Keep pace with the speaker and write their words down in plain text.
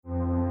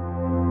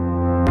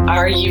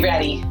Are you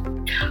ready?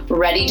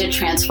 Ready to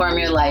transform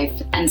your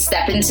life and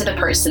step into the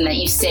person that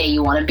you say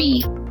you want to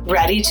be?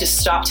 Ready to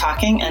stop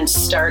talking and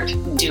start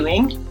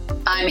doing?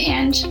 I'm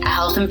Ange, a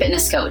health and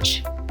fitness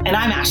coach. And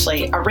I'm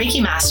Ashley, a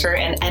Reiki master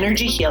and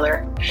energy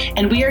healer,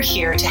 and we are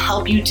here to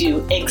help you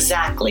do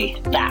exactly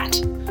that.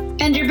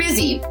 And you're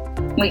busy.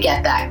 We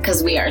get that,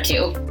 because we are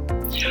too.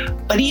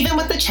 But even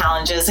with the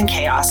challenges and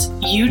chaos,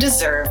 you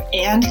deserve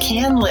and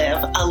can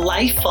live a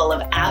life full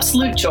of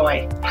absolute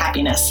joy,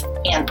 happiness,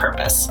 and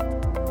purpose.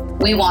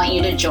 We want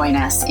you to join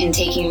us in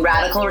taking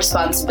radical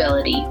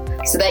responsibility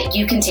so that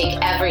you can take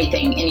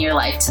everything in your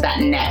life to that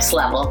next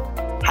level.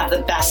 Have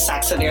the best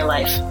sex of your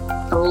life.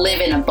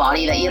 Live in a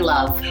body that you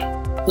love.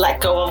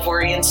 Let go of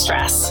worry and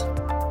stress.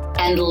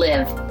 And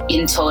live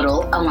in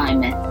total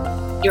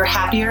alignment. Your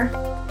happier,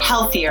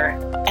 healthier,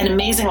 and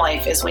amazing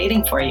life is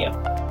waiting for you.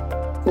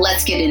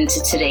 Let's get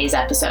into today's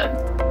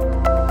episode.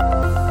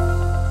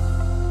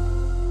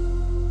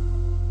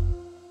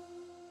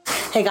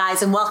 Hey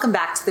guys, and welcome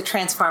back to the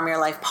Transform Your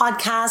Life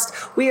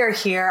podcast. We are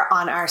here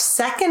on our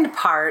second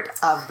part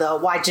of the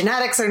Why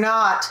Genetics Are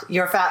Not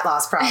Your Fat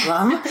Loss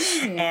Problem.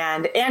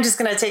 And Ange is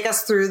going to take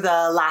us through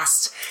the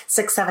last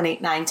 6, 7,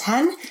 8, 9,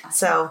 10.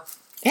 So,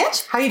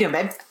 Ange, how you doing,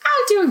 babe?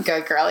 I'm doing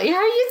good, girly. How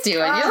are you doing?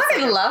 You're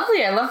looking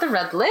lovely. I love the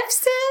red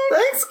lipstick.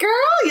 Thanks, girl.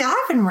 Yeah,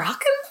 I've been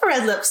rocking the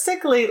red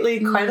lipstick lately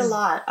quite a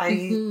lot.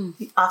 I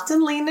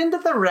often lean into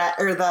the red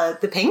or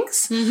the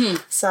pinks.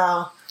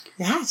 So,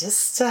 yeah,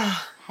 just...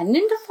 heading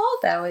into fall,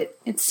 though.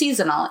 It's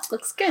seasonal. It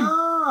looks good.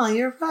 Oh,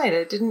 you're right.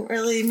 I didn't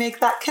really make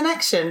that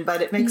connection,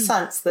 but it makes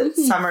sense that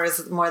summer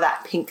is more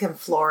that pink and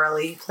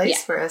florally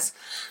place, whereas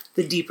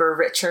the deeper,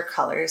 richer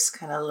colors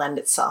kind of lend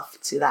itself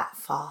to that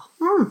fall.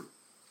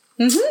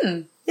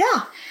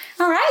 Yeah.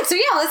 All right. So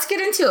let's get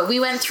into it. We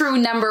went through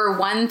number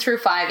 1 through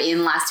 5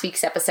 in last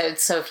week's episode.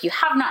 So if you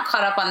have not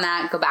caught up on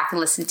that, go back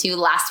and listen to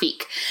last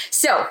week.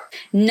 So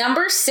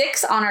number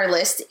 6 on our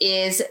list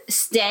is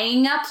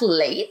staying up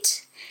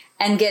late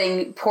and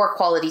getting poor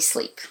quality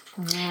sleep.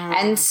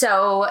 And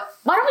so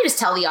why don't we just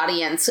tell the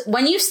audience,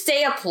 when you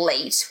stay up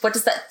late, what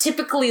does that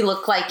typically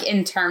look like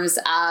in terms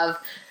of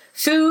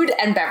food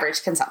and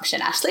beverage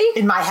consumption, Ashley?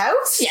 In my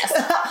house? Yes.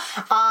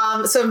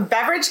 So in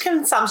beverage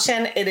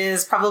consumption, it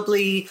is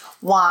probably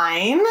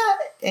wine,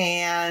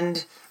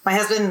 and my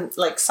husband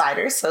likes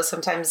cider, so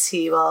sometimes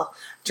he will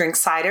drink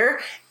cider,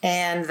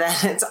 and then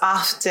it's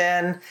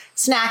often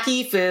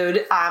snacky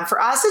food. For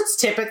us, it's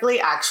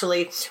typically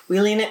actually, we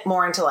lean it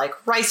more into like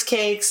rice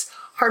cakes,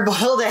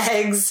 hard-boiled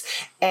eggs,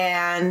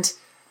 and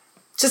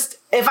just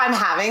if I'm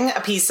having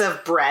a piece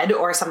of bread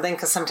or something,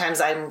 because sometimes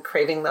I'm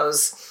craving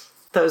those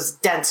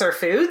denser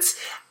foods,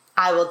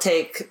 I will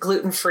take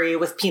gluten-free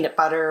with peanut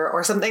butter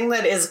or something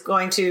that is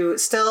going to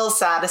still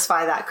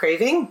satisfy that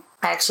craving.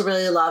 I actually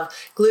really love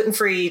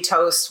gluten-free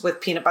toast with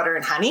peanut butter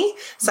and honey.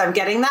 So I'm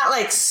getting that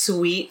like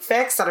sweet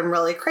fix that I'm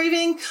really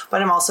craving,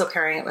 but I'm also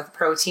pairing it with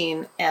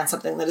protein and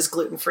something that is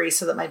gluten-free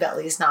so that my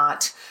belly is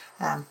not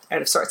out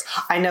of sorts.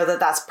 I know that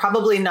that's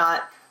probably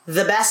not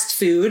the best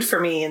food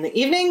for me in the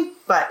evening,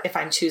 but if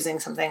I'm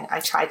choosing something, I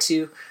try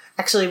to.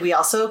 Actually, we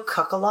also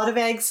cook a lot of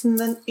eggs in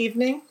the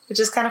evening, which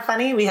is kind of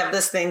funny. We have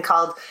this thing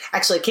called,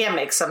 actually can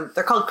make some,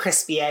 they're called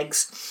crispy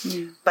eggs.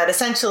 But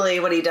essentially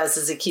what he does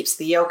is he keeps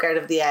the yolk out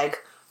of the egg,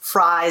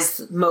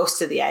 fries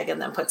most of the egg, and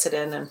then puts it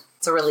in. And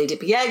it's a really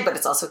dippy egg, but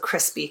it's also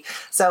crispy.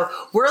 So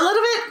we're a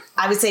little bit,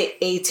 I would say,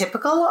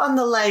 atypical on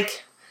the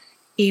like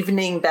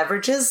evening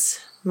beverages.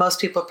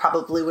 Most people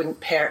probably wouldn't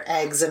pair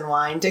eggs and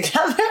wine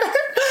together.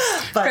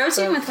 But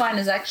protein with wine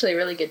is actually a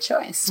really good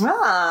choice.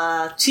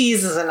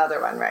 Cheese is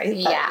another one, right?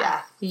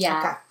 Yeah.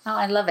 Okay. Oh,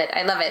 I love it.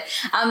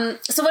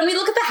 So when we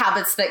look at the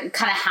habits that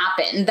kind of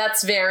happen,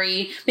 that's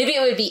maybe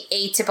it would be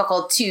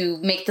atypical to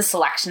make the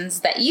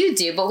selections that you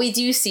do, but we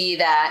do see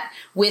that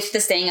with the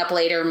staying up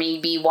later,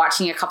 maybe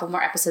watching a couple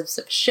more episodes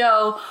of a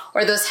show,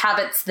 or those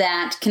habits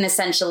that can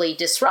essentially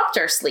disrupt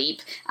our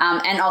sleep,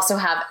 and also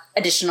have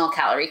additional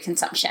calorie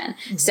consumption.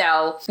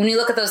 So when you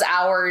look at those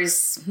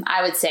hours,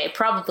 I would say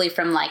probably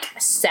from like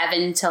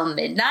 7 till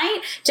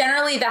midnight,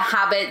 generally the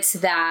habits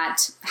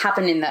that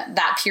happen in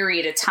that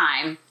period of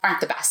time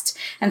aren't the best.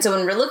 And so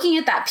when we're looking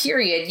at that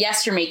period,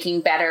 yes, you're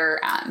making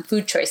better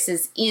food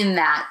choices in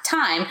that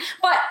time,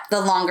 but the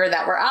longer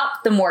that we're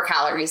up, the more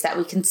calories that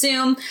we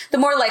consume, the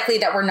more likely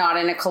that we're not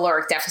in a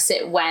caloric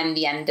deficit when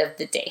the end of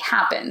the day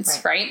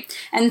happens, right?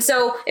 And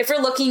so if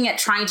we're looking at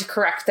trying to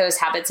correct those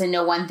habits, and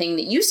know one thing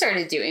that you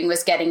started doing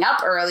was getting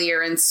up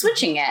earlier and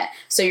switching it.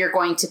 So you're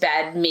going to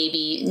bed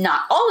maybe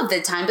not all of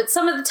the time, but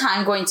some of the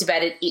time going to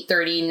bed at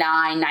 8:30,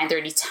 9,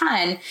 9:30,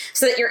 10,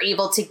 so that you're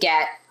able to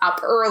get up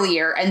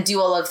earlier and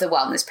do all of the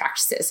wellness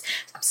practices.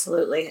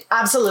 Absolutely.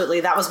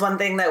 That was one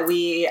thing that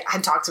we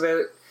had talked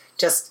about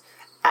just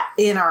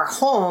in our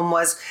home,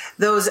 was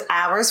those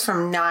hours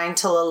from 9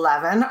 till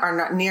 11 are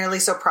not nearly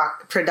so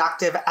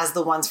productive as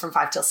the ones from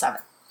 5 till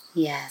 7.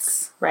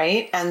 Yes.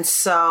 Right? And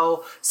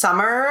so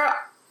summer,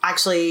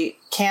 actually,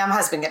 Cam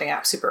has been getting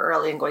up super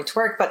early and going to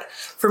work. But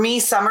for me,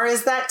 summer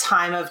is that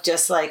time of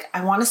just like,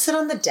 I want to sit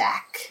on the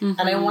deck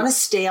and I want to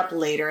stay up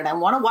later and I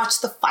want to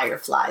watch the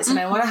fireflies and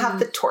I want to have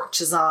the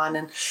torches on.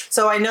 And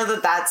so I know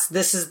that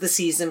this is the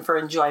season for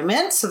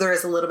enjoyment. So there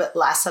is a little bit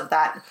less of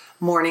that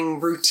morning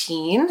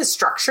routine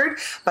structured.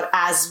 But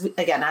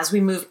as we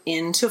move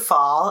into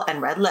fall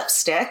and red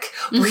lipstick,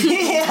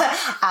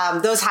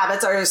 those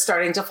habits are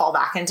starting to fall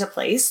back into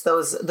place,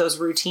 those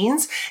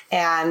routines.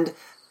 And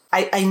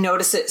I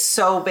notice it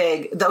so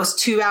big, those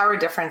 2-hour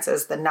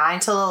differences, the 9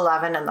 till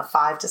 11 and the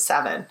 5 to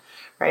 7,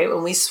 right?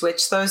 When we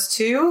switch those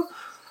two,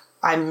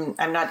 I'm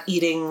not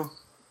eating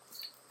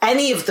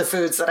any of the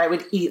foods that I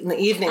would eat in the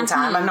evening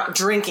time. I'm not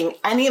drinking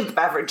any of the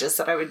beverages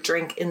that I would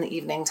drink in the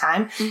evening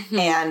time.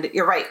 And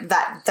you're right,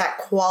 that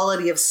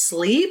quality of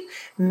sleep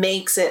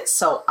makes it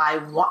so I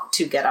want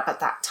to get up at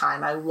that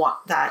time. I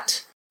want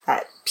that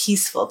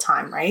peaceful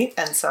time, right?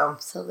 And so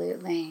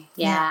absolutely.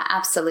 Yeah,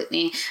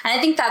 absolutely. And I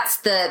think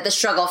that's the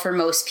struggle for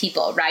most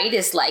people, right?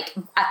 Is like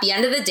at the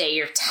end of the day,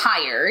 you're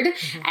tired.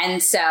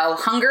 And so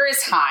hunger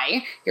is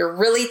high. You're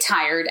really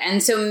tired.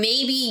 And so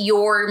maybe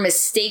you're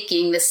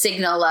mistaking the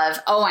signal of,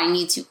 oh, I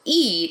need to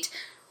eat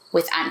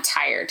with I'm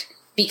tired.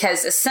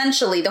 Because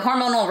essentially the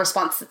hormonal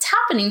response that's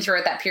happening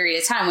throughout that period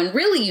of time when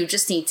really you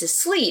just need to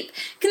sleep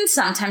can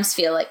sometimes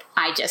feel like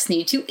I just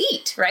need to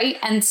eat, right?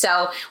 And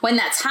so when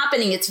that's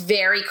happening, it's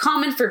very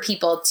common for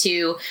people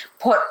to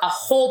put a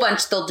whole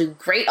bunch, they'll do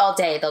great all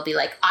day. They'll be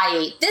like, I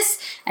ate this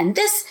and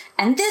this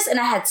and this, and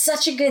I had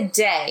such a good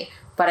day.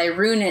 But I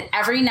ruin it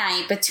every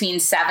night between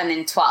 7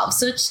 and 12.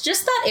 So it's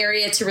just that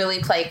area to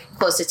really pay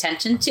close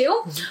attention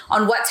to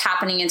on what's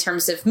happening in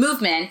terms of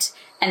movement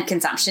and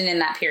consumption in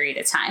that period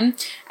of time.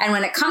 And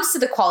when it comes to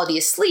the quality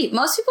of sleep,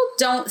 most people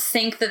don't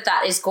think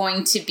that is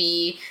going to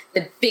be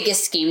the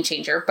biggest game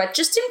changer, but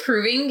just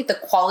improving the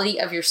quality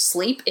of your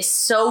sleep is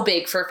so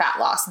big for fat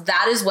loss.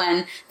 That is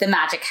when the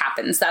magic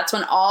happens. That's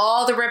when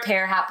all the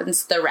repair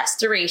happens, the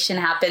restoration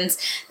happens.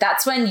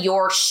 That's when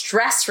your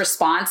stress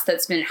response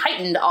that's been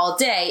heightened all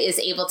day is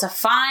able to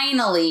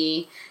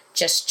finally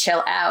just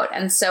chill out.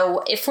 And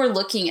so if we're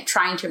looking at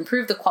trying to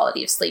improve the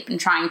quality of sleep and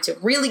trying to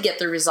really get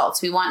the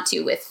results we want to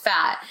with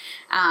fat,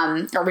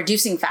 or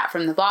reducing fat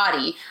from the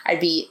body, I'd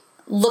be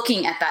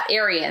looking at that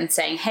area and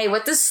saying, hey,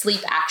 what does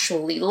sleep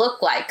actually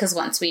look like? Because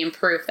once we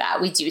improve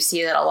that, we do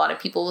see that a lot of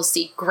people will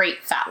see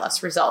great fat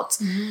loss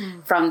results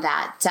from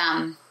that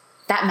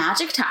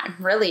magic time.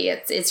 Really,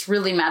 it's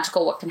really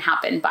magical what can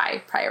happen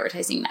by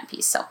prioritizing that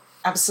piece. So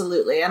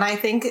absolutely. And I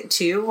think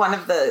too, one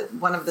of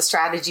the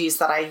strategies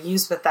that I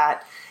use with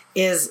that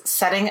is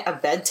setting a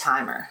bed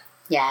timer.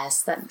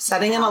 Yes.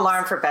 Setting an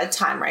alarm for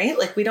bedtime, right?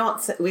 Like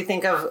we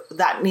think of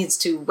that needs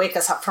to wake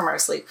us up from our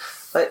sleep,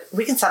 but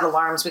we can set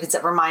alarms, we can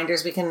set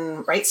reminders, we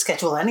can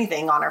schedule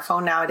anything on our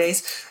phone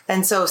nowadays.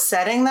 And so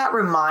setting that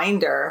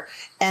reminder,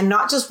 and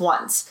not just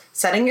once,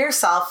 setting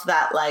yourself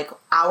that like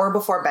hour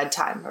before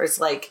bedtime, or it's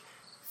like,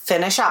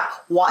 finish up,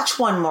 watch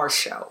one more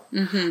show,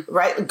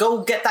 right?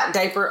 Go get that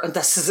diaper.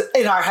 This is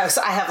in our house.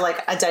 I have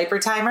like a diaper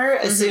timer.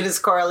 As soon as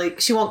Coralie,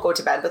 she won't go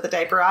to bed with the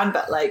diaper on,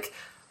 but like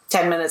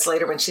 10 minutes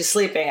later when she's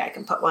sleeping, I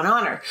can put one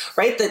on her,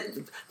 right?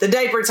 The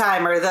diaper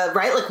timer,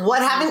 right? Like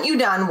what haven't you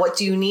done? What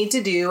do you need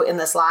to do in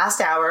this last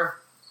hour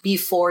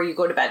before you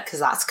go to bed? Because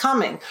that's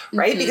coming,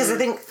 right? Because I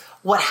think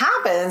what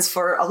happens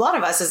for a lot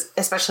of us is,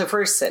 especially if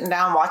we're sitting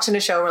down watching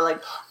a show, we're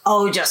like,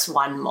 oh, just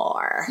one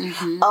more.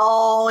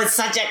 Oh, it's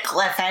such a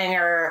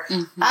cliffhanger.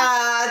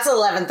 It's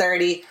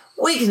 11:30.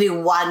 We can do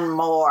one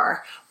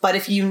more. But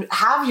if you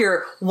have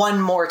your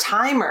one more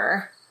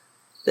timer,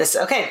 this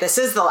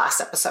is the last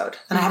episode.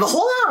 And I have a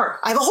whole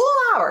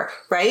hour.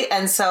 Right?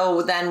 And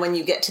so then when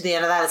you get to the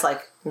end of that, it's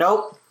like,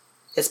 nope.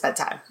 It's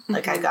bedtime.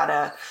 Like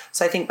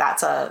so I think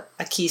that's a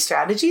key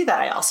strategy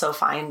that I also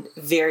find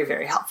very,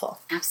 very helpful.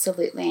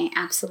 Absolutely.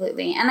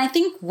 Absolutely. And I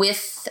think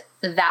with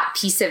that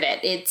piece of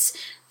it, it's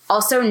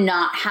also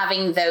not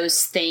having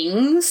those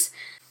things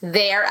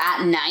there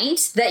at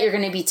night that you're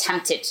going to be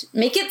tempted.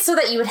 Make it so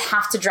that you would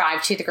have to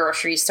drive to the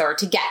grocery store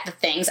to get the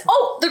things.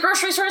 Oh, the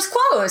grocery store is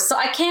closed, so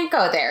I can't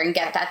go there and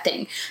get that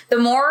thing. The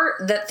more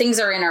that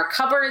things are in our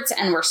cupboards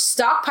and we're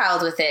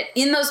stockpiled with it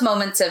in those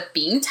moments of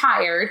being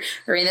tired,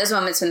 or in those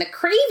moments when the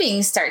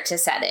cravings start to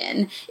set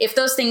in, if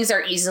those things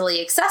are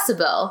easily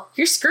accessible,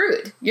 you're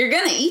screwed. You're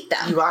going to eat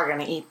them. You are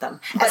going to eat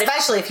them. But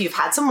especially if you've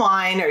had some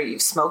wine or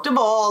you've smoked a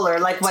bowl or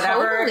like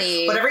whatever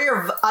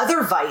your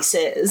other vice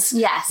is.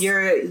 Yes.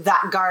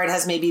 That guard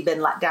has maybe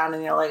been let down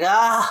and you're like,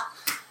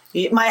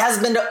 my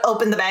husband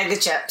opened the bag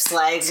of chips.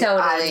 Like,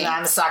 totally.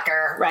 I'm a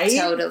sucker, right?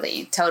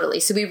 Totally.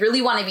 So we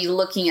really want to be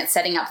looking at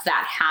setting up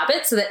that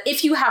habit so that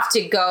if you have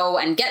to go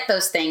and get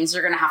those things,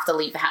 you're going to have to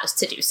leave the house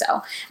to do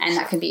so. And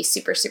that can be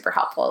super, super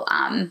helpful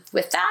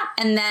with that.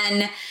 And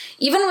then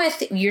even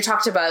with, you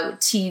talked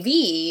about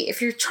TV,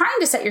 if you're trying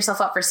to set yourself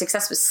up for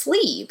success with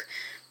sleep,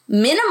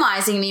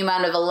 minimizing the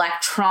amount of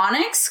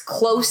electronics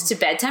close to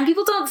bedtime.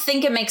 People don't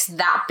think it makes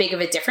that big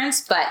of a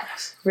difference, but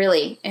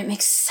really it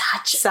makes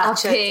such a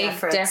big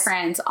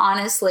difference,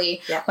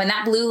 honestly. Yep. When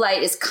that blue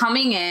light is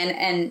coming in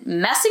and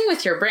messing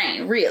with your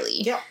brain,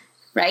 really. Yep.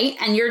 Right?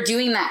 And you're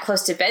doing that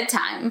close to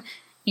bedtime,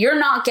 you're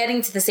not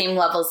getting to the same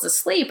levels of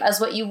sleep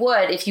as what you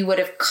would if you would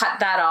have cut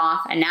that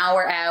off an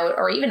hour out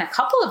or even a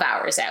couple of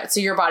hours out. So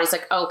your body's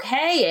like,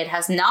 okay, it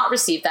has not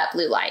received that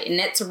blue light and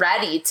it's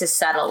ready to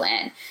settle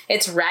in.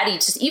 It's ready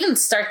to even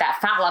start that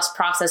fat loss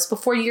process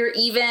before you're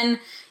even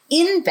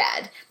in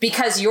bed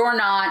because you're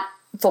not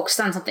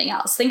focused on something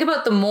else. Think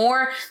about the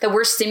more that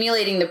we're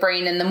stimulating the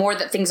brain and the more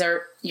that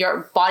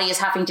your body is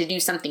having to do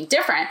something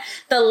different,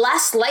 the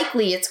less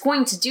likely it's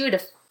going to do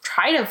to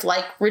try to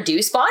like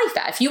reduce body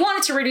fat. If you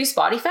wanted to reduce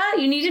body fat,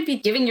 you need to be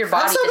giving your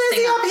body. I'm so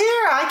busy up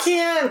here. I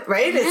can't.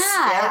 Right?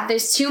 Yeah.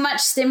 There's too much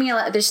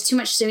stimulus. There's too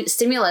much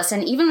stimulus,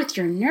 and even with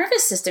your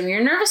nervous system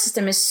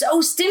is so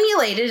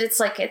stimulated. It's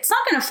like it's not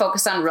going to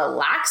focus on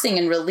relaxing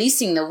and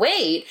releasing the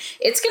weight.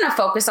 It's going to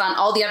focus on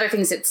all the other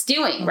things it's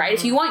doing. Right?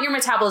 If you want your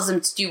metabolism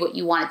to do what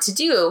you want it to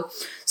do,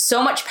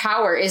 so much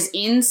power is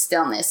in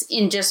stillness,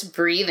 in just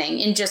breathing,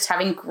 in just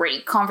having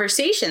great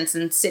conversations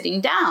and sitting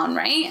down.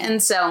 Right?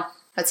 And so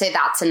I'd say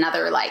that's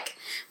another like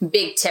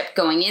big tip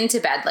going into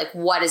bed. Like,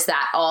 what is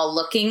that all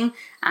looking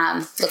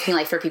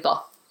like for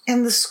people?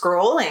 And the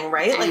scrolling,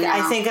 right?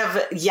 I think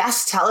of,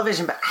 yes,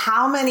 television, but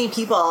how many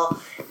people,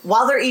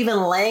 while they're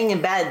even laying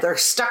in bed, they're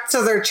stuck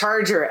to their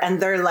charger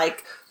and they're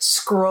like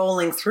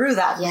scrolling through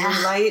that.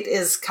 Blue light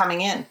is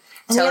coming in.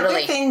 And the other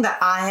thing that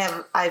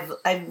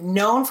I've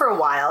known for a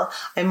while,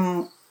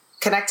 I'm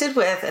connected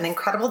with an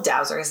incredible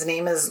dowser. His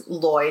name is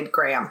Lloyd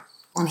Graham.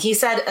 And he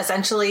said,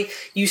 essentially,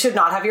 you should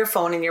not have your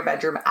phone in your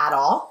bedroom at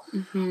all.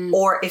 Mm-hmm.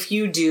 Or if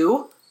you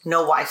do,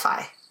 no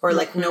Wi-Fi or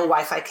like no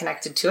Wi-Fi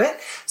connected to it.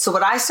 So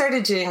what I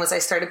started doing was I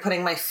started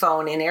putting my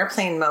phone in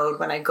airplane mode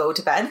when I go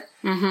to bed.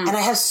 Mm-hmm. And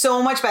I have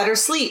so much better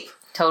sleep.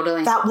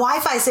 Totally. That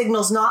Wi-Fi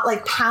signal's not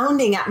like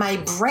pounding at my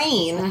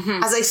brain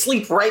as I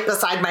sleep right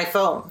beside my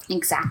phone.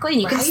 Exactly.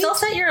 And you can still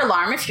set your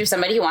alarm if you're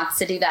somebody who wants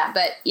to do that.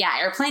 But yeah,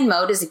 airplane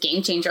mode is a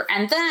game changer.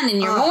 And then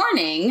in your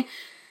morning,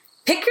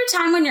 pick your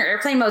time when your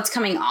airplane mode's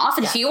coming off.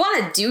 And if you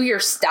want to do your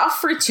stuff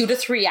for 2 to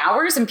 3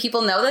 hours and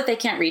people know that they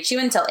can't reach you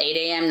until 8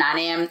 a.m., 9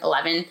 a.m.,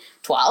 11,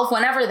 12,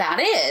 whenever that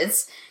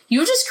is,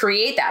 you just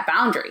create that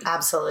boundary.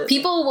 Absolutely.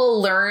 People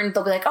will learn.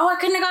 They'll be like, oh, I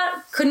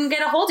couldn't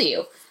get a hold of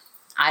you.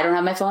 I don't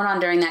have my phone on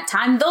during that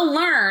time. They'll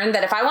learn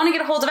that if I want to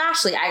get a hold of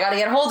Ashley, I got to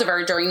get a hold of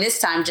her during this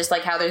time, just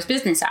like how there's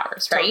business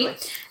hours, right? Totally.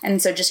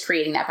 And so just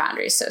creating that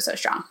boundary is so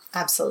strong.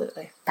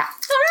 Absolutely. All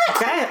right.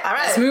 Okay. All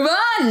right. Let's move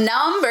on.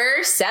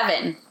 Number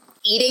 7.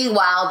 Eating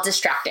while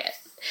distracted.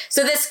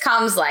 So this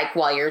comes like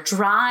while you're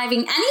driving,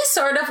 any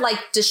sort of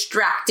like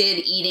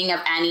distracted eating of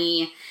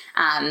any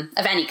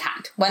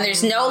kind. When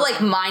there's no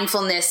like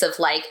mindfulness of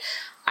like,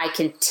 I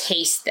can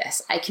taste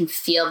this. I can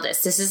feel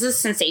this. This is a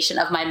sensation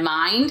of my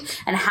mind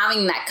and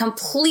having that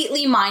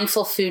completely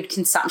mindful food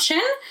consumption.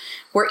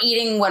 We're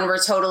eating when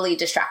we're totally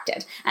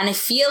distracted. And I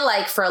feel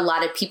like for a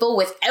lot of people,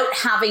 without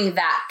having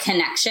that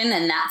connection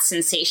and that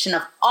sensation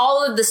of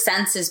all of the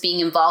senses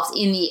being involved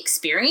in the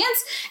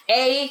experience,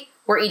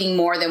 we're eating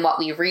more than what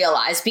we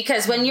realize.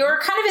 Because when you're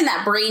kind of in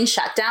that brain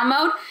shutdown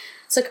mode,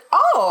 it's like,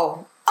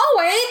 oh,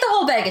 I ate the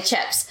whole bag of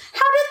chips. How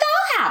did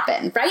that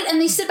happen? Right? And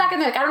they sit back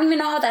and they're like, I don't even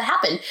know how that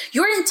happened.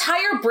 Your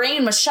entire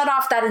brain was shut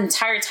off that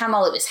entire time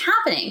while it was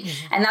happening.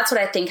 Mm-hmm. And that's what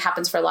I think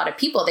happens for a lot of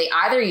people. They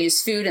either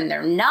use food and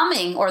they're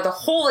numbing, or the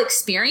whole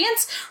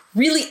experience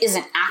really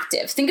isn't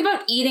active. Think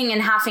about eating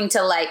and having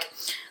to like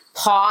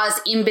pause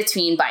in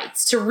between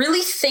bites to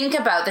really think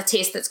about the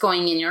taste that's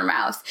going in your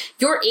mouth.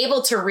 You're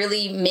able to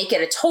really make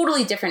it a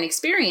totally different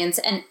experience.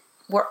 And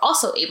we're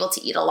also able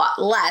to eat a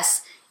lot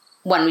less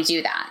when we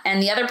do that.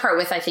 And the other part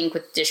with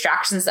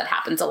distractions that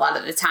happens a lot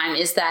of the time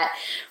is that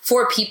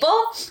for people,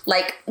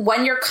 like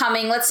when you're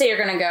coming, let's say you're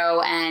going to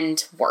go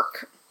and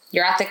work.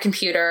 You're at the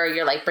computer,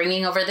 you're like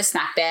bringing over the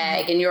snack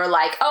bag and you're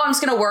like, oh, I'm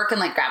just going to work and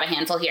like grab a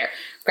handful here,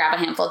 grab a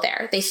handful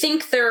there. They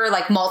think they're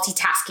like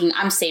multitasking.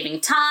 I'm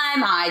saving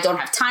time. I don't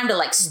have time to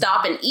like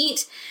stop and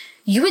eat.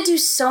 You would do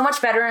so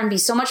much better and be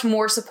so much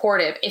more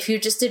supportive if you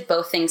just did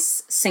both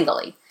things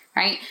singly,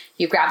 right?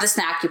 You grab the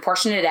snack, you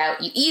portion it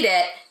out, you eat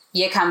it,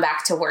 you come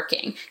back to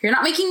working. You're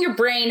not making your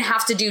brain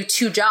have to do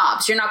 2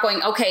 jobs. You're not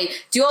going, okay,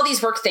 do all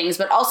these work things,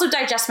 but also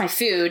digest my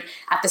food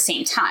at the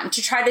same time.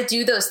 To try to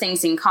do those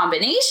things in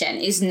combination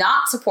is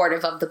not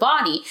supportive of the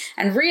body.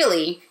 And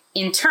really,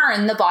 in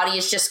turn, the body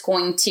is just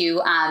going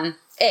to,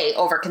 A,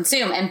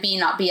 overconsume, and B,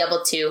 not be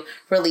able to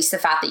release the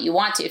fat that you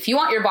want to. If you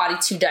want your body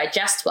to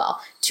digest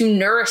well, to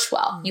nourish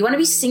well, you want to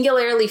be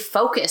singularly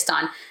focused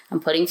on,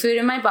 I'm putting food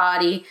in my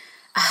body.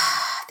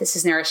 This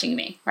is nourishing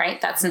me,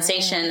 right? That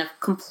sensation of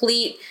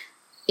complete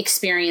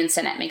experience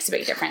in it makes a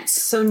big difference.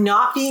 So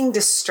not being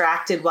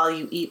distracted while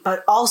you eat,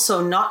 but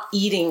also not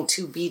eating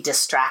to be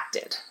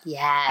distracted.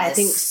 Yes. I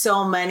think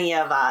so many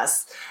of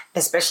us,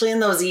 especially in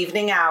those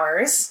evening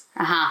hours,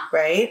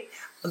 right?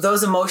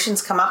 Those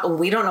emotions come up and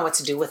we don't know what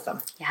to do with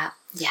them. Yeah.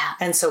 Yeah.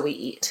 And so we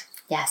eat.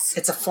 Yes.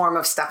 It's a form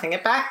of stuffing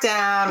it back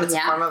down. It's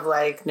Yeah. a form of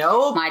like,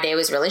 no. My day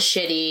was really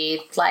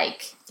shitty.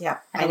 Like, Yeah,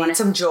 I I wanna- need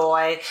some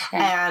joy.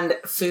 Yeah. And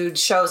food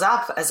shows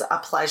up as a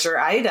pleasure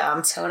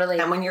item. Totally.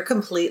 And when you're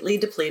completely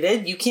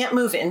depleted, you can't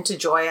move into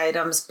joy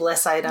items,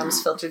 bliss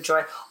items, filtered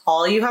joy.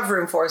 All you have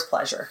room for is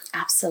pleasure.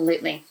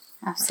 absolutely.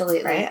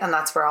 Absolutely. Right? And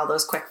that's where all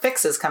those quick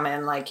fixes come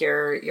in, like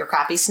your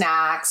crappy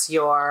snacks,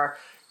 your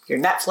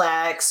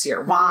Netflix,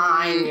 your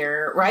wine,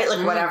 your right,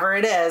 like whatever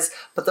it is.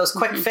 But those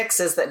quick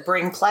fixes that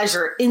bring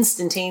pleasure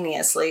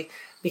instantaneously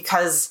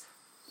because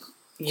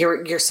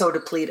you're so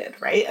depleted,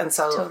 right? And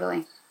so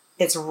Totally.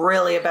 it's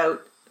really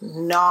about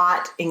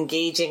not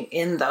engaging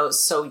in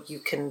those so you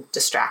can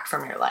distract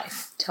from your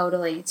life.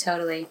 Totally.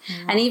 Totally.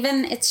 And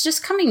even it's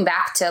just coming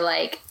back to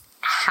like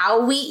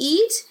how we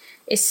eat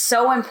is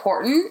so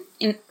important,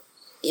 and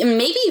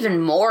maybe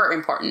even more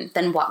important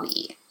than what we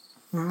eat.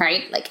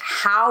 Right? Like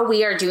how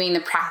we are doing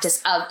the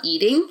practice of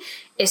eating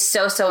is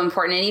so, so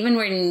important. And even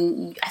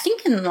when, I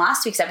think in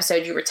last week's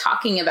episode, you were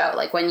talking about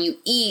like when you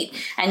eat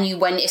and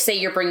when say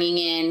you're bringing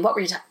in, what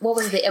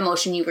was the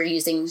emotion you were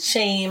using?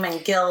 Shame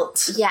and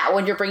guilt. Yeah.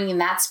 When you're bringing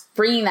that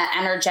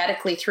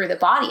energetically through the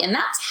body. And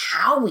that's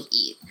how we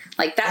eat.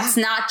 Like that's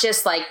not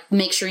just like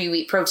make sure you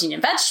eat protein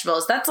and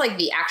vegetables. That's like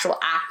the actual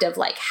act of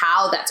like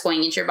how that's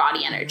going into your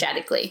body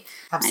energetically.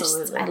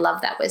 Absolutely. I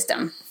love that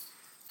wisdom.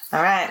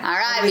 All right. All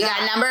right. We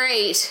got number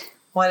 8.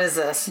 What is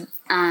this?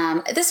 This one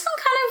kind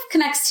of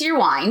connects to your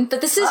wine,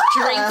 but this is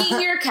drinking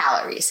your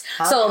calories.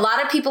 So a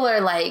lot of people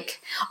are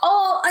like,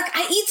 oh, like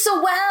I eat so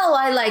well.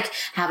 I like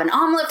have an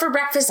omelet for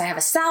breakfast. I have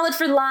a salad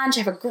for lunch.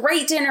 I have a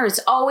great dinner. There's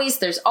always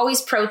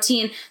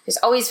protein. There's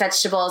always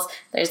vegetables.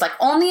 There's like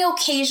only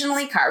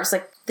occasionally carbs.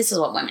 Like this is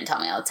what women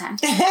tell me all the time.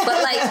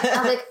 But like,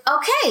 I'm like,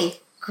 okay,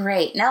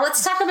 great. Now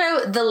let's talk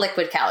about the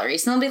liquid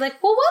calories. And they'll be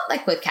like, well, what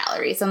liquid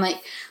calories? I'm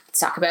like, let's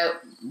talk about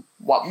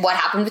what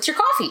happened with your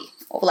coffee.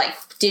 Like,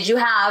 did you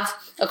have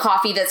a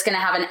coffee that's going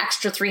to have an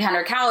extra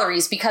 300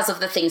 calories because of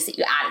the things that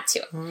you added to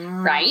it,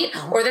 right?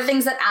 Or the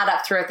things that add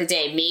up throughout the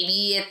day.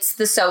 Maybe it's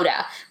the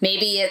soda.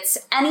 Maybe it's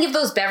any of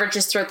those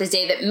beverages throughout the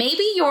day that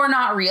maybe you're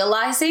not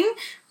realizing.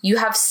 You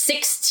have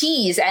 6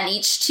 teas and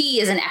each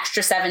tea is an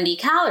extra 70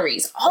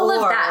 calories. All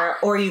of that.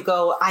 Or you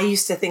go, I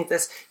used to think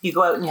this, you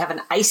go out and you have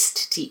an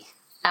iced tea.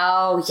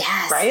 Oh,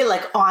 yes. Right?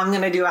 Like, oh, I'm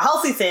going to do a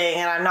healthy thing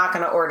and I'm not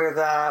going to order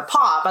the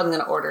pop. I'm going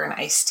to order an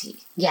iced tea.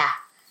 Yeah.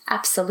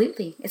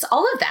 Absolutely. It's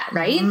all of that,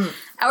 right?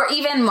 Or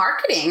even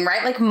marketing,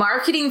 right? Like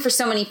marketing for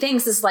so many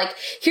things is like,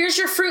 here's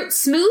your fruit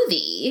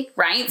smoothie,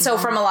 right? So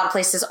from a lot of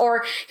places,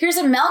 or here's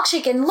a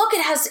milkshake and look,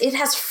 it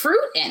has fruit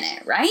in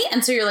it, right?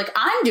 And so you're like,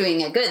 I'm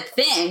doing a good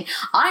thing.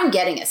 I'm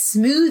getting a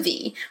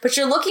smoothie, but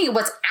you're looking at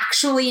what's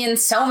actually in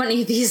so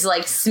many of these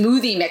like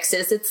smoothie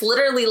mixes. It's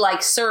literally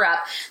like syrup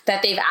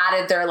that they've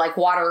added their like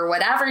water or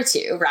whatever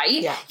to,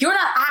 right? Yeah. You're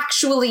not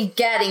actually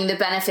getting the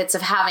benefits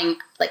of having,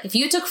 like if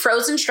you took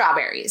frozen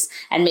strawberries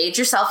and made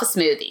yourself a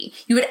smoothie,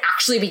 you would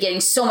actually be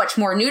getting so much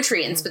more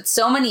nutrients. But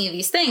so many of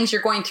these things,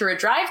 you're going through a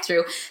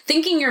drive-through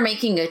thinking you're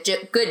making a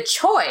good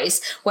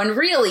choice when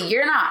really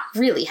you're not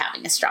really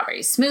having a strawberry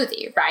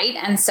smoothie, right?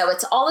 And so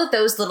it's all of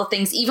those little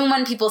things, even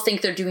when people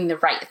think they're doing the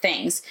right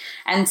things.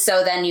 And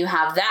so then you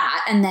have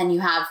that, and then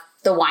you have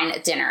the wine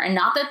at dinner. And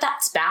not that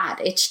that's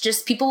bad. It's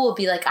just people will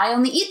be like, I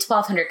only eat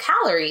 1,200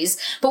 calories,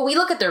 but we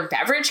look at their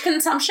beverage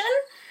consumption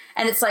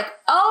and it's like,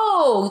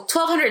 oh,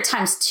 1,200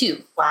 times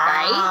 2, Wow.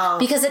 right?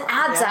 Because it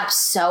adds up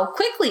so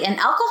quickly. And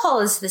alcohol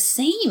is the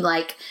same.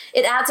 Like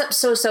it adds up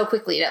so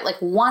quickly that like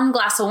one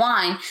glass of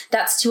wine,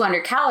 that's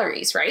 200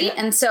 calories, right? Yeah.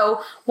 And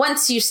so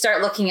once you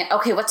start looking at,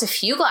 okay, what's a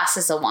few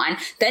glasses of wine?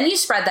 Then you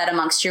spread that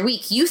amongst your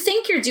week. You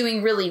think you're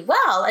doing really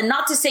well. And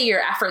not to say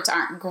your efforts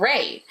aren't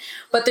great,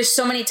 but there's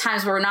so many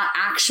times where we're not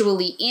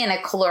actually in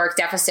a caloric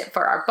deficit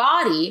for our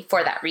body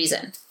for that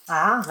reason.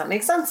 Ah, that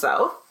makes sense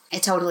though.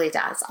 It totally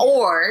does.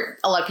 Or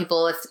a lot of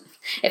people,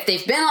 if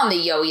they've been on the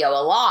yo-yo a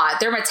lot,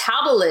 their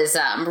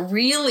metabolism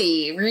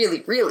really,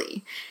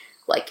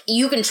 like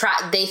you can try,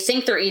 they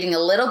think they're eating a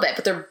little bit,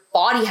 but their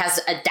body has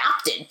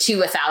adapted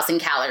to 1,000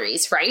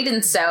 calories, right?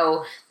 And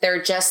so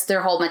they're just,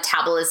 their whole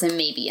metabolism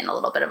may be in a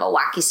little bit of a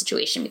wacky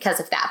situation because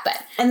of that.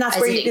 But and that's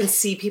where you can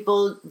see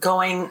people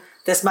going,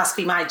 this must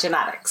be my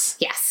genetics.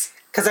 Yes.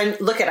 Because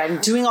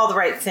I'm doing all the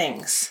right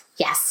things.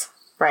 Yes.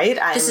 Right?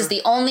 This is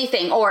the only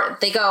thing. Or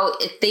they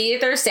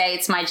either say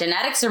it's my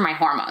genetics or my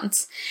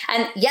hormones.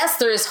 And yes,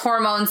 there's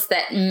hormones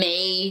that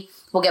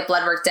we'll get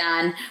blood work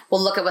done.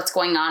 We'll look at what's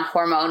going on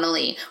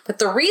hormonally. But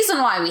the reason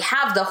why we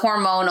have the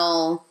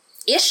hormonal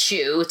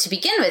issue to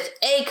begin with,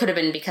 A, could have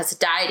been because of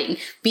dieting.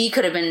 B,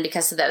 could have been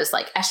because of those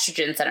like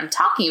estrogens that I'm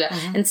talking about.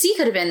 And C,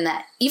 could have been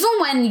that even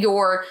when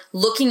you're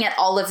looking at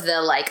all of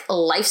the like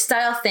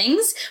lifestyle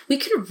things, we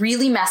could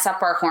really mess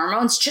up our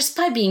hormones just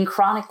by being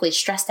chronically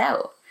stressed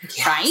out.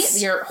 Yes.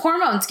 Right? Your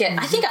hormones get,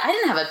 I think I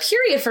didn't have a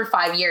period for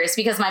 5 years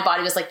because my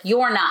body was like,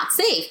 you're not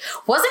safe.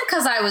 Wasn't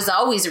because I was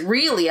always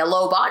really a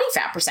low body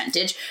fat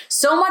percentage.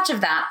 So much of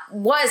that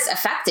was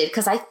affected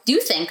because I do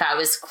think I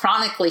was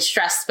chronically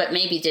stressed, but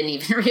maybe didn't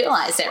even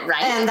realize it,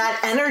 right? And that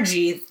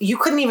energy, you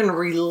couldn't even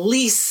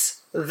release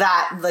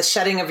the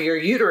shedding of your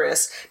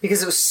uterus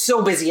because it was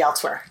so busy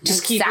elsewhere,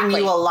 just keeping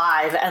you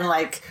alive and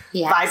like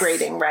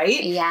vibrating,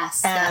 right?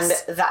 Yes. And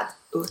that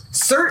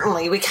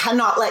certainly we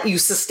cannot let you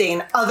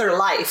sustain other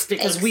life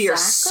because we are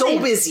so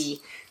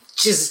busy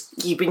just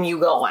keeping you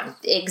going.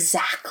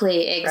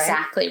 Exactly,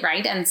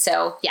 right? And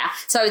so,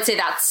 so I would say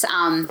that's,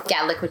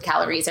 liquid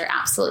calories are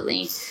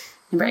absolutely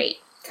great.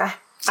 Okay.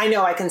 I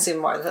know I consume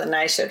more than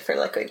I should for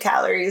liquid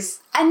calories.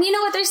 And you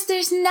know what?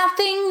 There's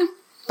nothing...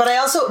 But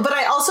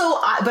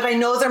I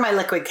know they're my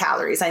liquid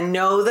calories. I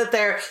know that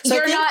they're. So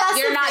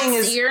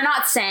you're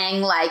not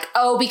saying like,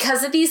 oh,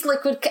 because of these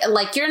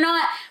like you're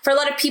not. For a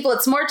lot of people,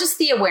 it's more just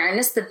the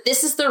awareness that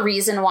this is the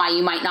reason why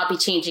you might not be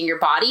changing your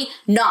body,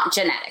 not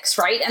genetics,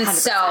 right? And 100%.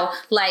 So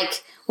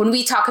like when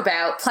we talk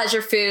about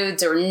pleasure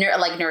foods or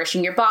like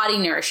nourishing your body,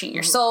 nourishing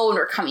your soul, and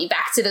we're coming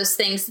back to those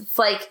things, it's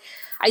like.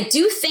 I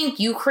do think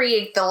you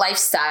create the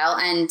lifestyle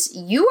and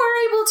you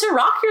are able to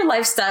rock your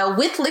lifestyle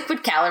with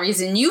liquid calories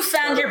and you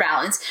found your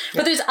balance.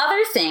 But there's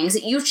other things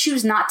that you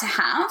choose not to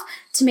have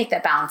to make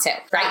that balance out,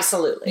 right?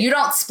 Absolutely. You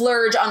don't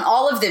splurge on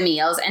all of the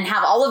meals and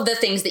have all of the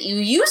things that you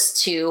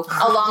used to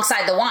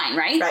alongside the wine,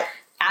 right? Right.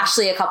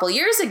 Ashley, a couple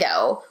years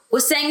ago,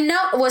 was saying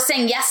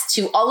yes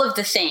to all of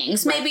the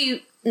things,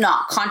 maybe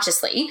not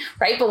consciously,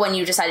 right? But when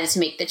you decided to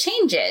make the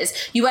changes,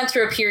 you went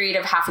through a period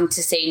of having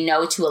to say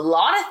no to a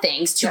lot of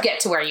things to get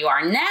to where you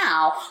are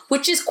now,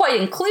 which is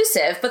quite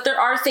inclusive. But there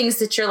are things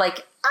that you're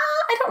like,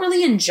 I don't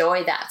really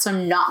enjoy that, so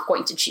I'm not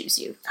going to choose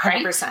you,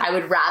 right? 100%. I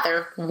would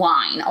rather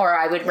wine, or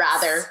I would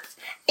rather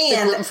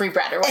gluten-free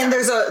bread, or whatever.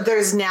 And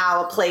there's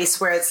now a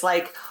place where it's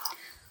like,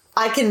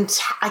 I can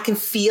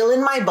feel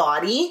in my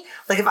body,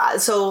 like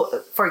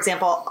for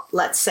example,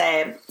 let's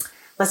say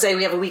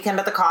we have a weekend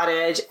at the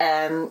cottage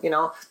and,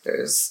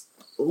 there's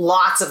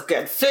lots of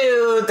good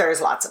food.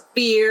 There's lots of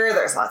beer.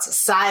 There's lots of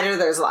cider.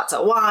 There's lots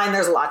of wine.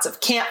 There's lots of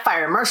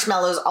campfire,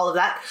 marshmallows, all of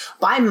that.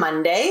 By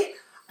Monday,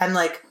 I'm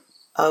like,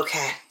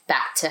 okay.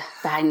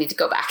 I need to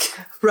go back.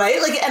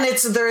 Right? Like, and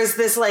there's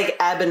this like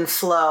ebb and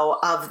flow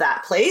of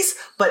that place.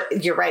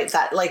 But you're right,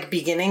 that like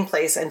beginning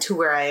place and to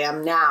where I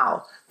am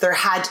now,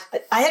 I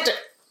had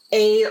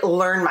to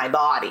learn my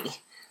body.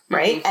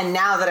 Right. Mm-hmm. And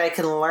now that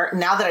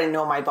I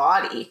know my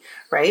body,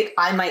 right,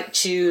 I might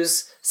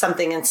choose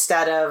something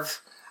instead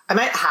of, I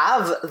might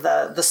have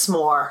the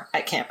s'more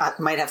at camp. I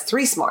might have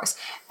 3 s'mores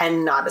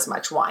and not as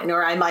much wine.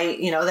 Or I might,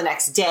 the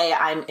next day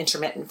I'm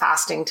intermittent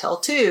fasting till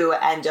 2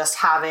 and just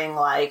having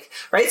like,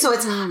 right. So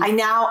it's, I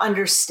now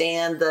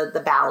understand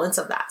the balance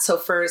of that. So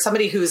for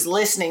somebody who's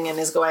listening and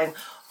is going,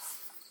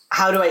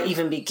 how do I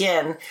even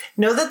begin?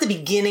 Know that the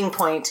beginning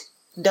point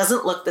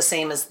doesn't look the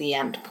same as the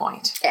end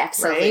point.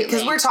 Absolutely. Right?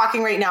 Because we're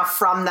talking right now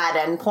from that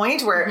end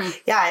point where,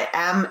 I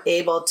am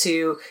able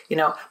to,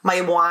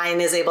 my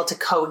wine is able to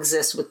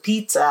coexist with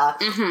pizza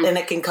and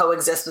it can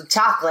coexist with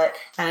chocolate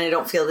and I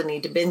don't feel the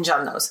need to binge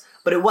on those.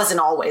 But it wasn't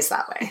always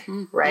that way,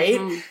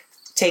 right?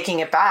 Taking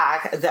it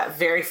back, that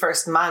very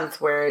first month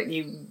where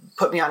you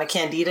put me on a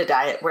Candida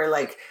diet where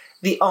like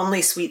the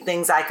only sweet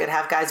things I could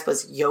have, guys,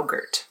 was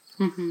yogurt.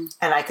 And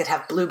I could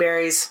have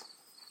blueberries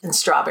and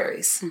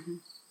strawberries.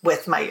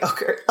 With my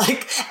yogurt,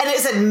 and it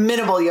said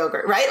minimal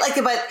yogurt, right?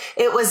 But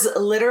it was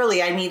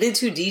literally, I needed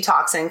to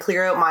detox and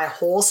clear out my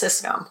whole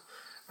system,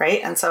 right?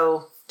 And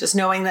so just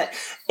knowing that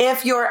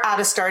if you're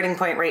at a starting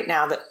point right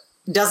now that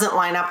doesn't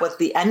line up with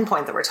the end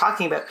point that we're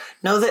talking about,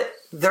 know that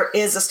there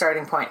is a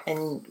starting point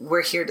and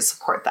we're here to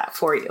support that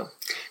for you.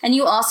 And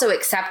you also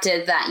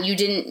accepted that you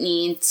didn't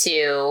need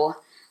to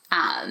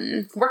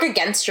work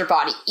against your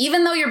body,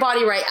 even though your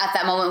body right at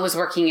that moment was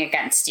working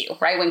against you,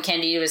 right? When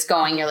Candida was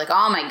going, you're like,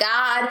 oh my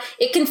God,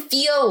 it can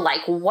feel like,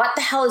 what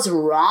the hell is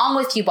wrong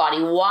with you,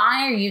 body?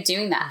 Why are you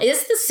doing that?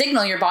 It's the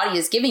signal your body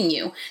is giving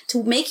you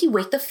to make you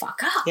wake the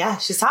fuck up. Yeah,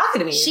 she's talking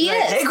to me. She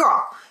is. Hey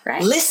girl,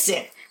 right?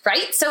 Listen.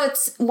 Right? So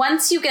it's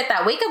once you get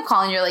that wake up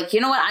call and you're like,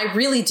 you know what? I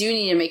really do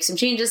need to make some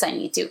changes.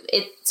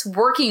 It's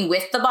working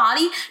with the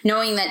body,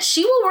 knowing that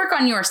she will work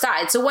on your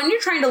side. So when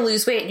you're trying to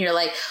lose weight and you're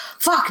like,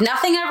 fuck,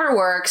 nothing ever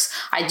works.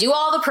 I do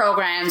all the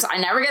programs. I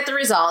never get the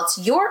results.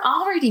 You're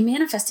already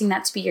manifesting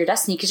that to be your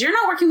destiny because you're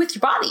not working with your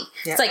body.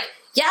 Yeah. It's like,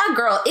 yeah,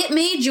 girl, it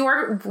made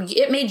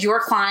your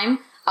climb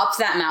up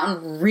that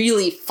mountain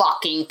really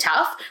fucking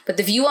tough. But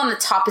the view on the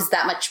top is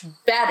that much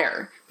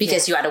better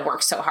because you had to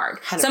work so hard.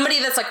 100%.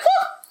 Somebody that's like,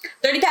 whoo,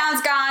 30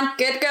 pounds gone,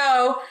 good to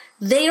go.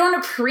 They don't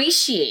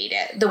appreciate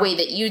it the way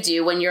that you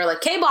do when you're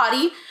like, hey,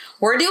 body,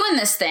 we're doing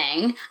this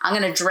thing. I'm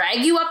going to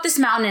drag you up this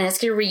mountain and it's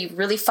going to be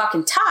really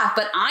fucking tough.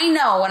 But I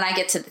know when I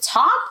get to the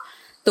top,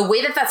 the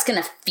way that that's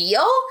going to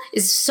feel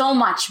is so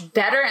much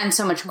better and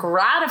so much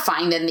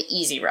gratifying than the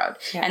easy road.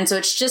 Yeah. And so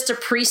it's just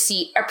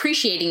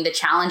appreciating the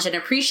challenge and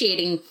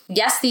appreciating,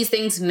 yes, these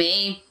things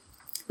may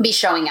be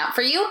showing up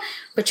for you,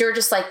 but you're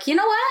just like, you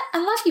know what? I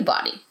love you,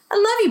 body. I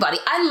love you, buddy.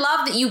 I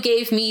love that you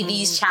gave me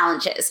these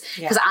challenges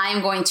because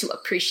I'm going to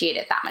appreciate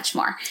it that much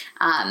more.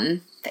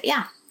 But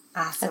yeah,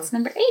 awesome. That's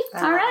number 8.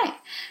 All right.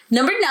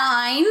 Number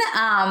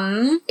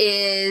 9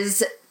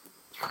 is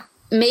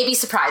maybe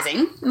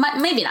surprising,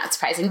 maybe not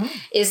surprising,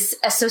 is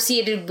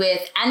associated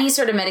with any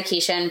sort of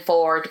medication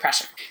for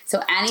depression.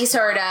 So any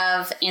sort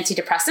of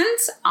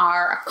antidepressants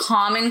are a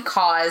common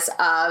cause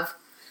of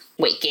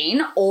weight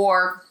gain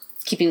or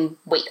keeping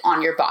weight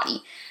on your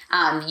body.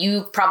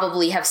 You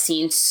probably have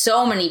seen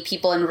so many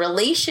people in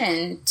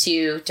relation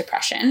to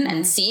depression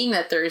and seeing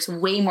that there's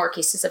way more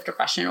cases of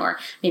depression or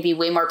maybe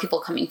way more people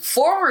coming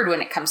forward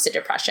when it comes to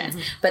depression.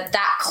 But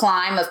that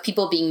climb of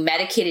people being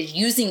medicated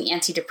using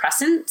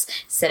antidepressants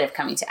instead of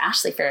coming to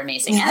Ashley for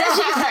amazing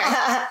energy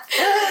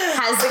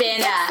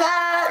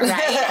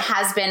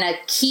has been a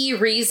key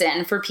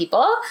reason for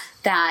people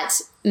that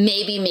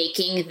may be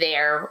making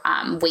their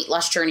weight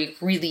loss journey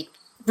really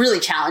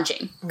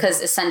challenging,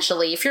 because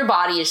essentially if your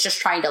body is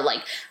just trying to like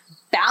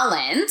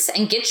balance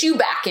and get you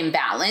back in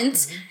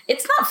balance,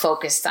 it's not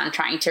focused on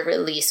trying to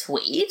release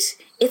weight.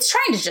 It's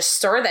trying to just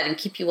store that and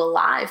keep you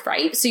alive,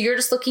 right? So you're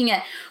just looking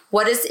at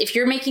if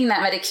you're making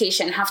that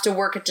medication have to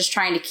work at just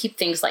trying to keep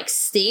things like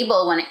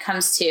stable when it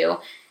comes to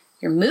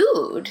your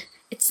mood,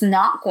 it's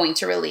not going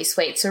to release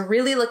weight. So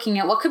really looking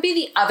at what could be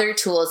the other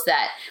tools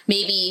that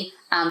maybe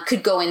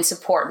could go in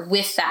support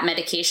with that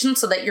medication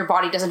so that your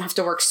body doesn't have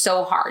to work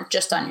so hard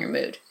just on your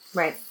mood.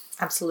 Right.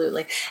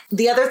 Absolutely.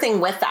 The other thing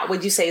with that,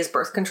 would you say, is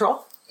birth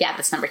control? Yeah,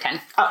 that's number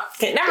 10. Oh,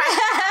 okay. Never mind.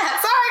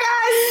 Sorry,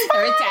 guys.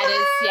 Number 10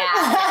 is,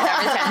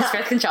 number 10 is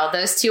birth control.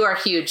 Those two are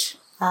huge.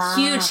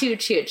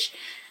 Huge.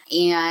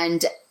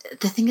 And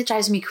the thing that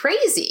drives me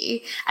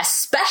crazy,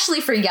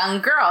 especially for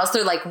young girls,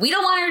 they're like, we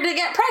don't want her to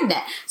get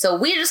pregnant, so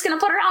we're just going to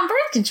put her on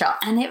birth control.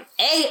 And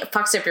it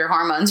fucks up your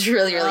hormones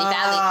really badly.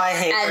 I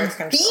hate birth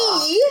control.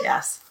 B,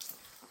 yes.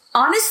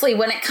 Honestly,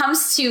 when it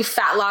comes to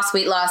fat loss,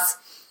 weight loss,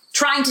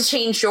 trying to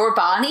change your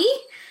body,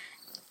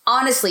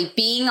 honestly,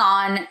 being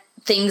on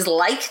things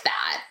like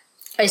that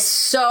is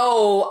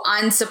so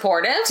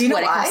unsupportive. Do you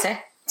know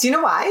why? Do you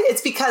know why?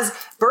 It's because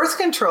birth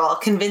control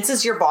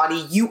convinces your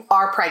body you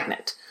are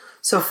pregnant.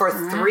 So for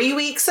 3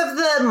 weeks of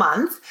the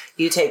month,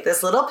 you take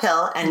this little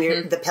pill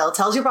and the pill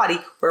tells your body,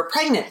 we're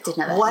pregnant.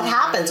 What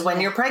happens when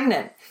you're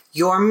pregnant?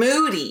 You're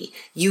moody,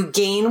 you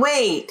gain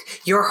weight,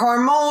 you're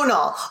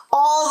hormonal,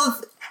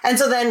 and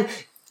so then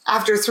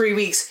after 3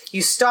 weeks,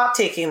 you stop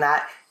taking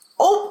that.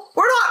 Oh,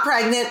 we're not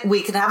pregnant.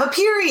 We can have a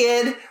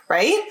period,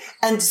 right?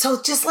 And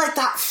so just like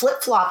that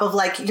flip-flop of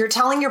like, you're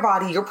telling your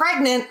body you're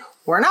pregnant,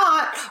 we're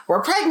not,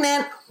 we're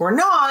pregnant, we're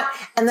not.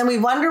 And then we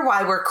wonder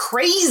why we're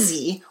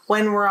crazy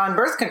when we're on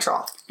birth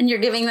control. And you're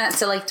giving that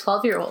to like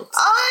 12-year-olds.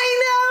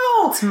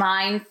 I know. It's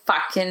mind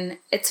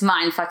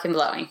fucking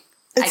blowing.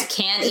 I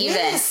can't even.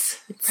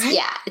 Right?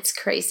 Yeah, it's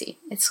crazy.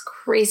 It's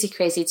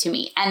crazy to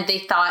me. And they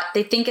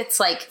think it's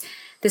like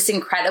this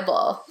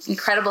incredible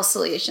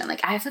solution.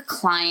 Like I have a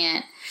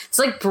client, it's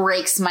like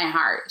breaks my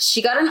heart.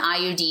 She got an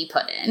IUD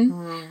put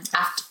in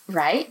after,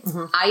 right?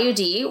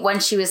 IUD when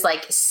she was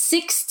like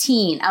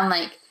 16. I'm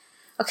like,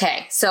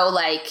 okay, so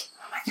like,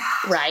 oh my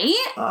God.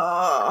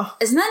 Right?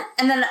 Isn't that?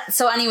 And then,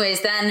 so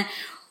anyways, then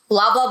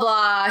blah, blah,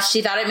 blah.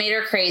 She thought it made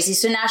her crazy.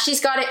 So now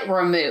she's got it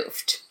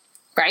removed.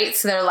 Right?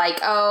 So they're like,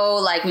 oh,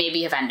 like maybe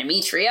you have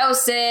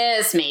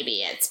endometriosis,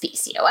 maybe it's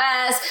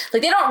PCOS.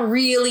 Like they don't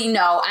really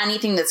know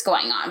anything that's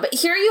going on. But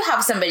here you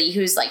have somebody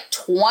who's like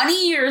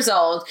 20 years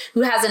old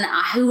who has had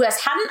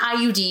an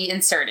IUD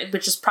inserted,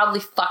 which is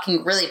probably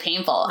fucking really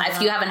painful. If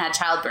you haven't had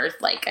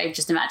childbirth, like I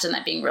just imagine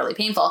that being really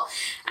painful.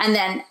 And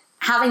then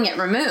having it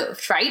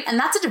removed, right? And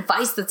that's a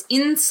device that's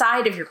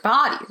inside of your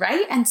body,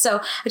 right? And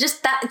so it's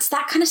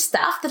that kind of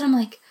stuff that I'm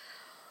like,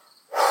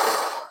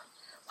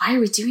 why are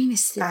we doing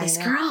this to these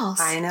girls?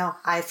 I know.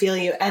 I feel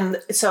you.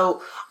 And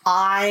so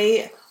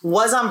I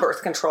was on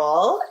birth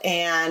control.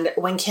 And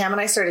when Cam and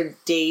I started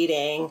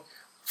dating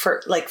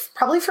for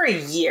probably for a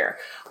year,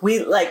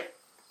 we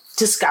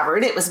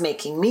discovered it was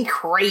making me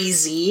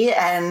crazy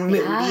and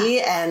moody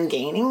and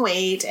gaining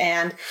weight.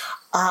 And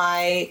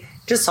I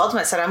just told him,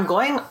 I said, I'm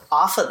going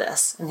off of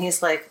this. And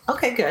he's like,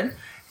 okay, good.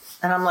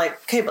 And I'm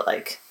like, okay, but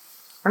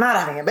we're not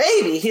having a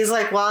baby. He's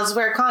like, well, I'll just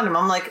wear a condom.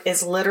 I'm like,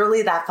 it's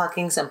literally that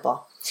fucking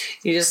simple.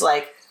 You just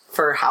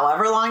for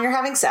however long you're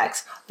having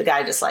sex, the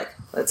guy just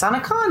puts on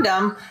a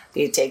condom,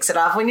 he takes it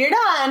off when you're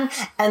done.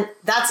 And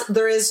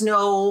there is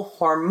no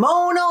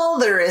hormonal,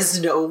 there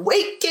is no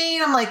weight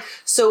gain. I'm like,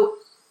 so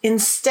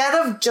instead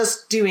of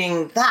just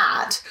doing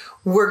that,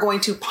 we're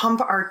going to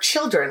pump our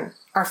children,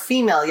 our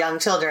female young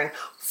children,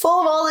 full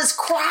of all this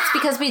crap. It's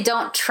because we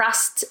don't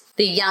trust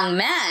the young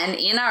men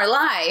in our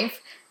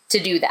life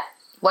to do that.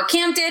 What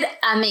Cam did,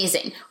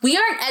 amazing. We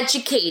aren't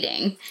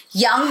educating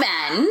young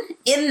men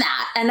in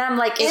that. And I'm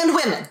like... And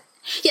women.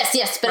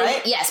 Yes, but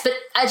right? but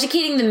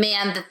educating the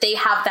man that they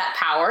have that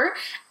power,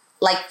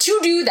 to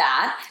do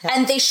that,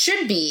 and they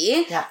should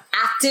be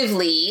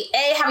actively,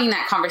 A, having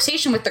that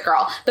conversation with the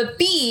girl, but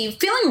B,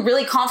 feeling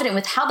really confident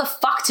with how the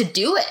fuck to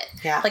do it.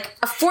 Yeah.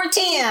 A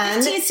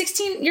 14, 15,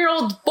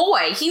 16-year-old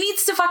boy, he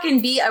needs to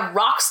fucking be a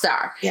rock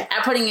star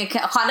at putting a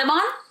condom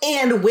on.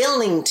 And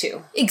willing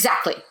to.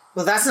 Exactly.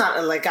 Well, that's not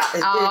it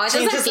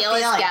doesn't feel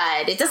as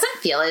good. It doesn't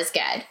feel as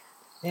good.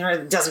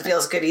 it doesn't feel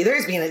as good either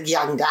as being a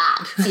young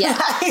dad. Yeah.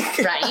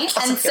 Right.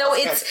 And so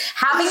it's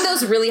having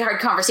those really hard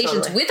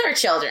conversations with our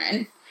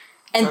children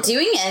and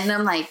doing it. And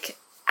I'm like,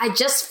 I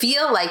just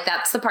feel like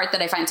that's the part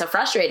that I find so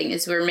frustrating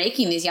is we're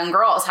making these young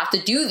girls have to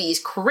do these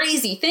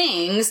crazy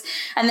things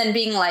and then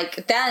being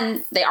like,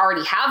 then they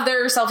already have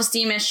their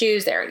self-esteem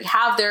issues. They already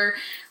have their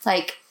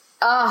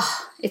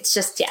it's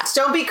just,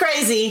 Don't be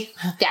crazy.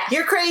 Yeah.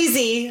 You're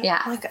crazy.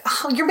 Yeah. Like,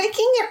 you're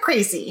making it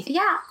crazy.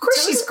 Yeah. Of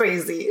course she's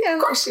crazy. Yeah,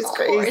 of course she's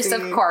crazy.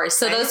 Of course.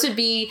 So right? those would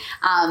be,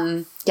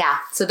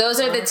 so those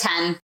are the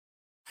 10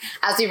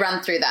 as we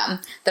run through them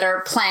that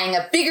are playing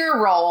a bigger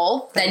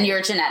role than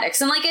your genetics.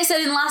 And like I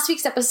said in last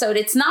week's episode,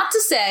 it's not to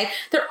say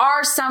there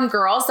are some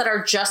girls that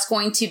are just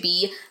going to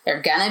be,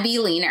 they're going to be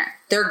leaner.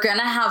 They're going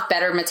to have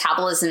better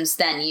metabolisms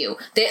than you.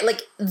 They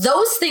like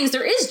those things.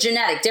 There is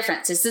genetic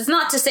differences. It's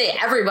not to say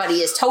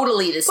everybody is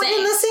totally the same. But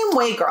in the same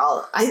way,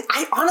 girl,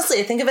 I honestly,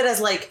 I think of it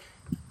as like,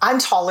 I'm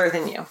taller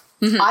than you.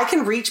 Mm-hmm. I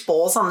can reach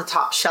bowls on the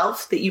top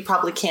shelf that you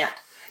probably can't.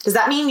 Does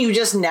that mean you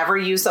just never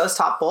use those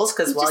top bowls?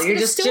 Because,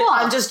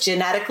 I'm just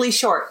genetically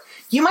short.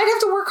 You might have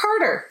to work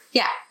harder.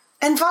 Yeah.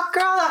 And fuck,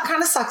 girl, that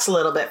kind of sucks a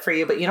little bit for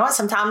you. But you know what?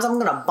 Sometimes I'm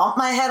going to bump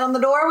my head on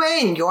the doorway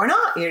and you're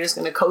not. You're just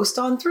going to coast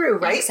on through,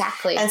 right?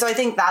 Exactly. And so I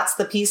think that's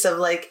the piece of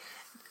like,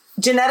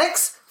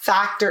 genetics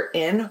factor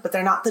in, but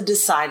they're not the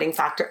deciding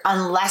factor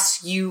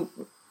unless you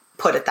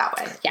put it that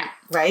way. Yeah.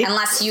 Right?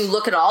 Unless you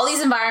look at all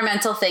these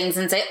environmental things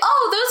and say,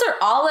 those are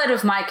all out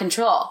of my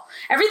control.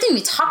 Everything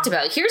we talked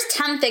about, here's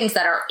 10 things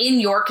that are in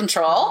your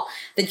control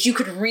that you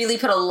could really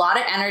put a lot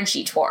of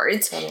energy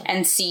towards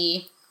and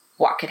see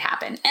what could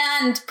happen.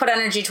 And put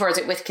energy towards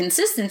it with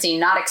consistency,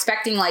 not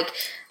expecting like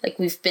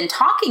we've been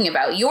talking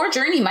about, your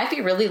journey might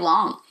be really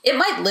long. It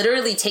might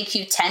literally take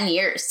you 10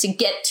 years to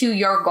get to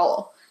your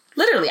goal.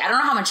 Literally, I don't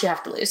know how much you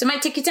have to lose. It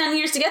might take you 10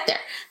 years to get there.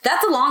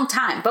 That's a long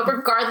time. But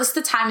regardless,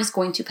 the time is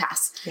going to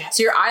pass. Yeah.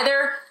 So you're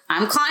either,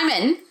 I'm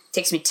climbing, it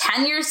takes me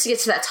 10 years to get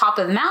to that top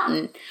of the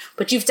mountain,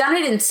 but you've done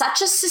it in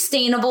such a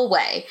sustainable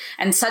way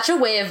and such a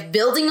way of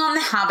building on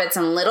the habits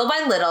and little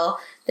by little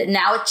that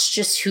now it's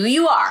just who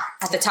you are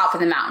at the top of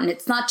the mountain.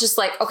 It's not just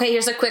like, okay,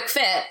 here's a quick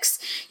fix.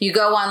 You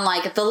go on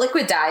like the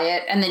liquid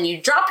diet and then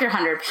you drop your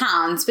 100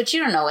 pounds, but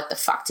you don't know what the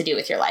fuck to do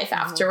with your life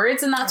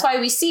afterwards. And that's why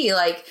we see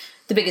like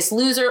The Biggest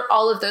Loser,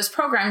 all of those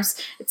programs.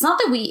 It's not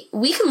that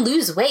we can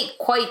lose weight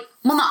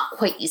not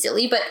quite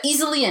easily, but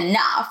easily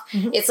enough.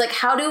 Mm-hmm. It's like,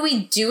 how do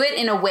we do it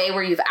in a way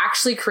where you've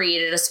actually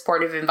created a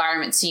supportive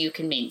environment so you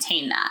can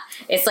maintain that?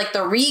 It's like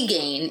the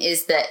regain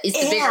is the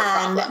bigger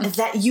problem. And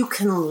that you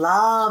can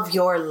love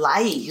your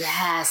life.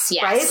 Yes.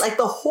 Right? Like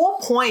the whole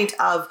point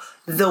of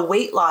the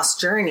weight loss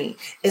journey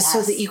is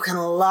so that you can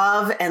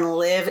love and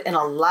live in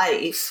a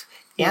life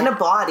and a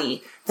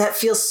body that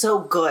feels so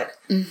good,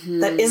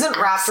 that isn't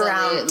wrapped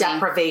around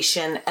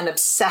deprivation and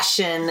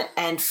obsession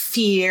and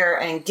fear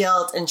and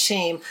guilt and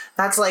shame.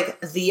 That's like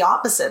the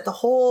opposite, the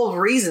whole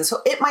reason.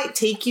 So it might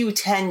take you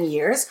 10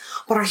 years,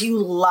 but are you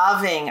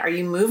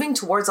moving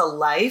towards a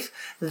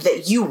life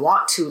that you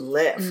want to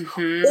live?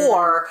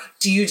 Or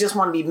do you just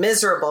want to be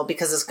miserable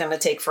because it's going to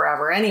take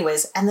forever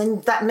anyways? And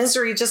then that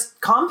misery just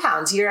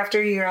compounds year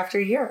after year after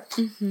year.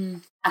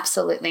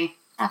 Absolutely.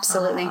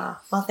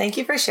 Well, thank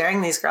you for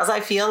sharing these, girls.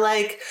 I feel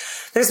like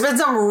there's been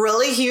some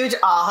really huge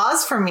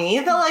ahas for me.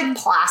 The like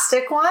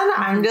plastic one,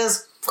 I'm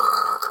just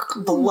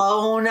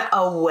blown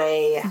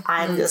away.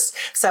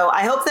 So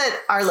I hope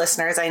that our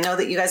listeners, I know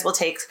that you guys will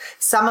take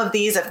some of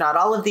these, if not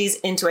all of these,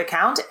 into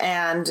account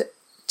and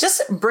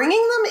just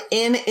bringing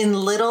them in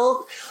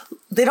little,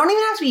 they don't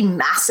even have to be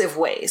massive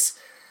ways.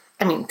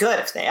 I mean, good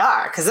if they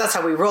are, because that's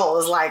how we roll,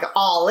 is like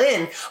all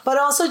in, but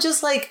also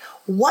just like,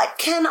 what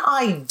can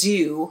I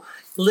do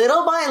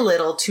little by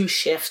little to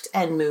shift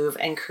and move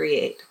and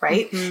create,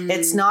 right?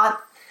 It's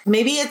not,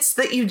 maybe it's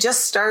that you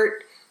just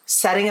start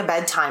setting a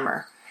bed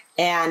timer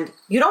and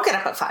you don't get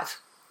up at 5,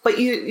 but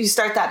you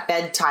start that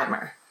bed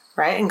timer,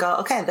 right? And go,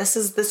 okay, this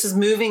is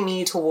moving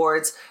me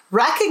towards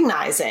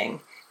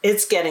recognizing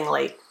it's getting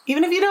late,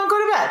 even if you don't go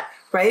to bed,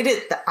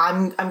 right?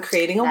 I'm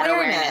creating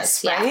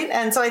awareness, right?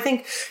 Yeah. And so I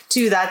think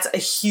too, that's a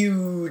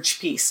huge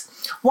piece.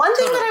 One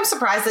thing that I'm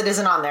surprised that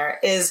isn't on there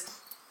is,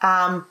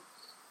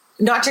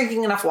 not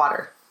drinking enough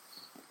water.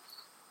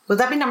 Would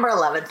that be number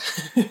 11?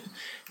 Do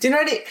you know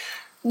what I mean?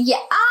 Yeah.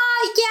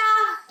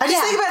 I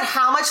just think about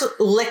how much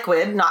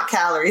liquid, not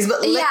calories,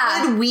 but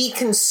liquid we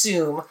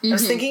consume. I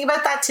was thinking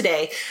about that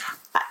today.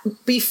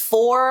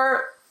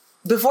 Before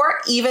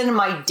even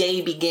my day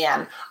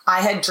began,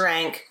 I had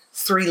drank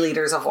 3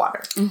 liters of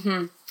water.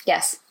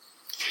 Yes.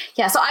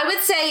 Yeah. So I would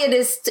say it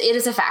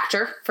is a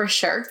factor for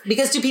sure.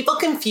 Because do people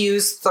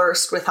confuse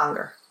thirst with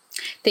hunger?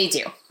 They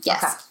do.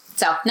 Yes. Okay.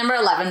 So number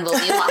 11 will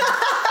be one.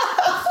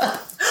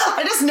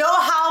 I just know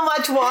how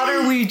much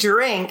water we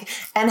drink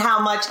and how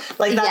much,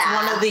 like,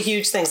 that's one of the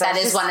huge things. That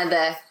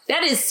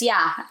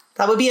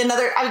would be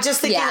another, I was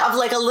just thinking of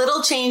like a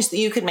little change that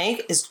you could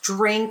make is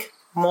drink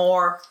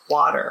more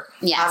water.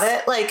 Yes. Have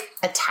it like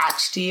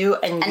attached to you.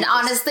 And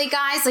honestly,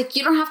 guys, like,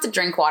 you don't have to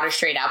drink water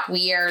straight up.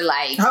 We are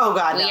like, oh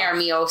God, we no. are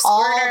Mio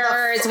All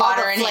squirters, the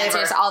water flavor.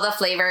 enhancers, all the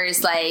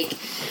flavors. Like,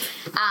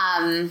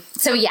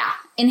 so yeah,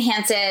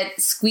 enhance it,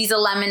 squeeze a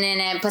lemon in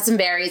it, put some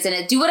berries in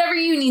it, do whatever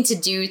you need to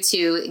do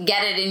to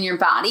get it in your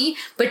body,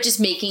 but just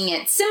making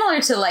it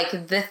similar to like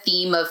the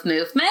theme of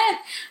movement.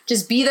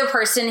 Just be the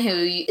person who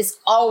is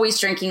always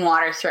drinking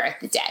water throughout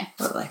the day.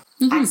 Totally.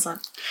 Mm-hmm.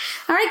 Excellent.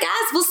 All right,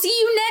 guys, we'll see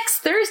you next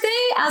Thursday.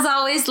 As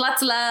always,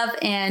 lots of love,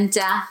 and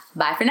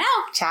bye for now.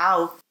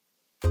 Ciao.